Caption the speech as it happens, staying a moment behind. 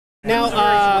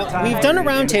Now, we've done a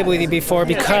roundtable with you before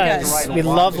because we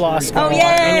love Lost Girl. Oh,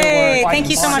 yay! Thank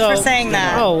you so much for saying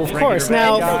that. Oh, of course.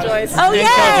 Now, oh,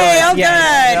 yay! Oh,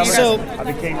 good. So,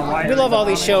 we love all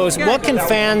these shows. What can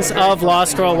fans of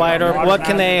Lost Girl, Wynonna Earp, what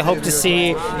can they hope to see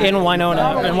in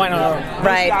Wynonna Earp?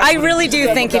 Right. I really do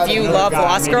think if you love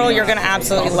Lost Girl, you're going to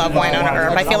absolutely love Wynonna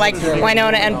Earp. I feel like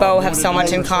Wynonna and Bo have so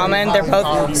much in common. They're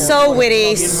both so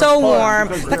witty, so warm,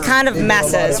 but kind of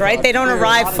messes, right? They don't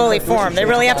arrive fully formed. They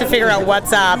really have to figure out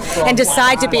what's up and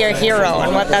decide to be a hero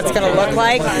and what that's going to look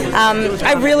like.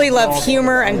 I really love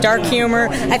humor and dark humor.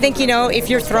 I think, you know, if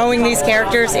you're throwing these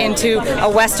characters into a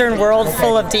Western world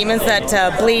full of demons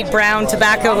that bleed brown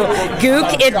tobacco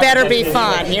gook, it better be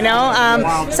fun, you know?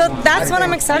 So that's what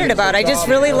I'm excited about. I just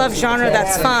really love genre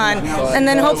that's fun. And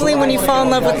then hopefully when you fall in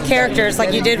love with the characters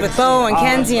like you did with Bo and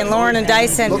Kenzie and Lauren and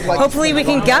Dyson, hopefully we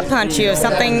can gut punch you if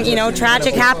something, you know,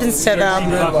 tragic happens to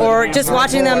them, or just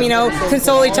watching them, you know,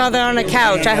 console each other on a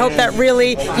couch. I hope that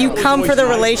really you come for the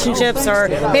relationships, or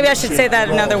maybe I should say that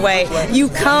another way. You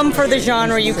come for the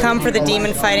genre, you come for the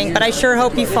demon fighting, but I sure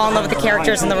hope you fall in love with the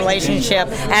characters and the relationship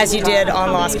as you did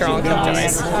on Lost Girl and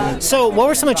Killjoys. So what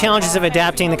were some of the challenges of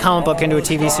adapting the comic book into a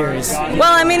TV series?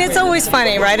 Well, I mean, it's always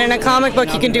funny, right? In a comic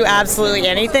book, you can do absolutely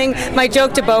anything. My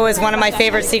joke to Bo is one of my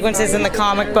favorite sequences in the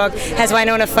comic book has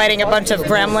Wynonna fighting a bunch of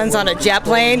gremlins on a jet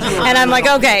plane, and I'm like,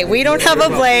 okay, we don't have a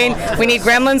plane, we need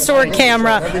gremlins to work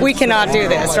camera, we cannot do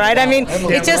this, right? I mean,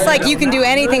 it's just like you can do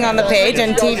anything on the page,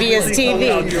 and TV is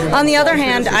TV. On the other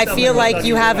hand, I feel like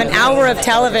you have an hour of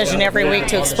television every week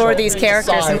to explore these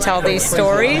characters and tell these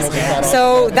stories.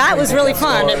 So that was really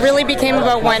fun. It really became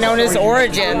about Wynonna's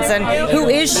origins and who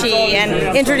is she,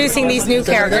 and introducing these new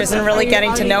characters and really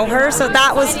getting to know her. So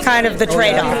that was kind of the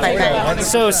trade-off, I think.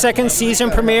 So second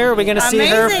season premiere, are we going to see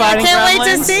her fighting I can't gremlins?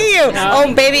 wait to see you.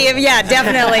 Oh, baby, yeah,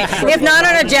 definitely. If not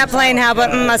on a jet plane, how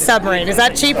about a submarine? Is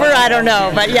that cheaper? I don't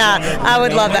know, but yeah, I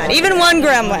would love that. Even one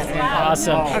gremlin.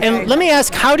 Awesome. Okay. And let me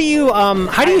ask, how do you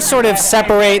sort of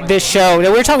separate this show? We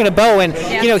were talking to Bo, and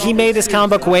you know, he made this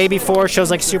comic book way before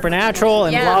shows like Supernatural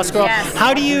and Lost Girl. Yes.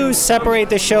 How do you separate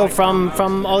this show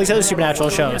from all these other Supernatural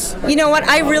shows? You know what?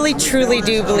 I really truly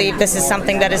do believe this is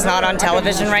something that is not on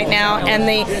television right now, and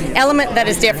the element that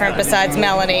is different besides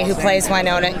Melanie, who plays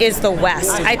Wynonna, is the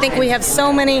West. I think we have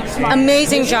so many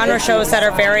amazing genre shows that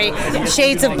are very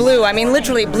shades of blue. I mean,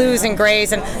 literally blues and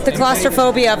grays, and the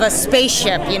claustrophobia of a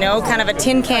spaceship, you know, kind of a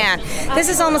tin can. This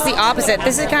is almost the opposite.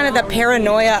 This is kind of the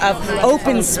paranoia of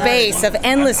open space, of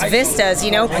endless vistas,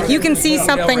 you know. You can see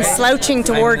something slouching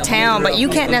toward town, but you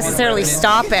can't necessarily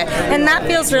stop it, and that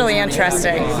feels really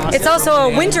interesting. It's also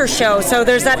a winter show, so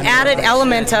there's that added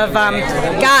element of,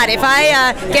 God, if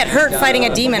I get hurt fighting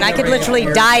a demon, I could literally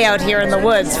die out here in the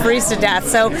woods, freeze to death.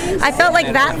 So I felt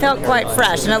like that felt quite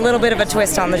fresh and a little bit of a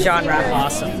twist on the genre.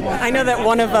 Awesome. I know that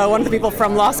one of the people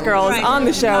from Lost Girl is on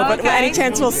the show, but any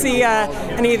chance we'll see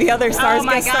any of the other stars? Oh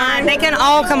my God, they can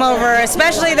all come over,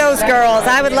 especially those girls.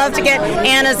 I would love to get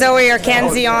Anna, Zoe, or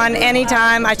Kenzie on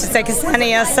anytime. I should say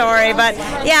Ksenia, sorry, but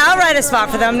yeah, I'll write a spot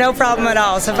for them, no problem at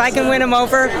all. So if I can win them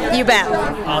over, you bet.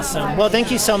 Awesome. Well,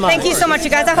 thank you so much. Thank you so much, you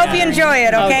guys. I hope you enjoy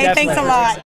it, okay? Thanks a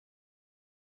lot.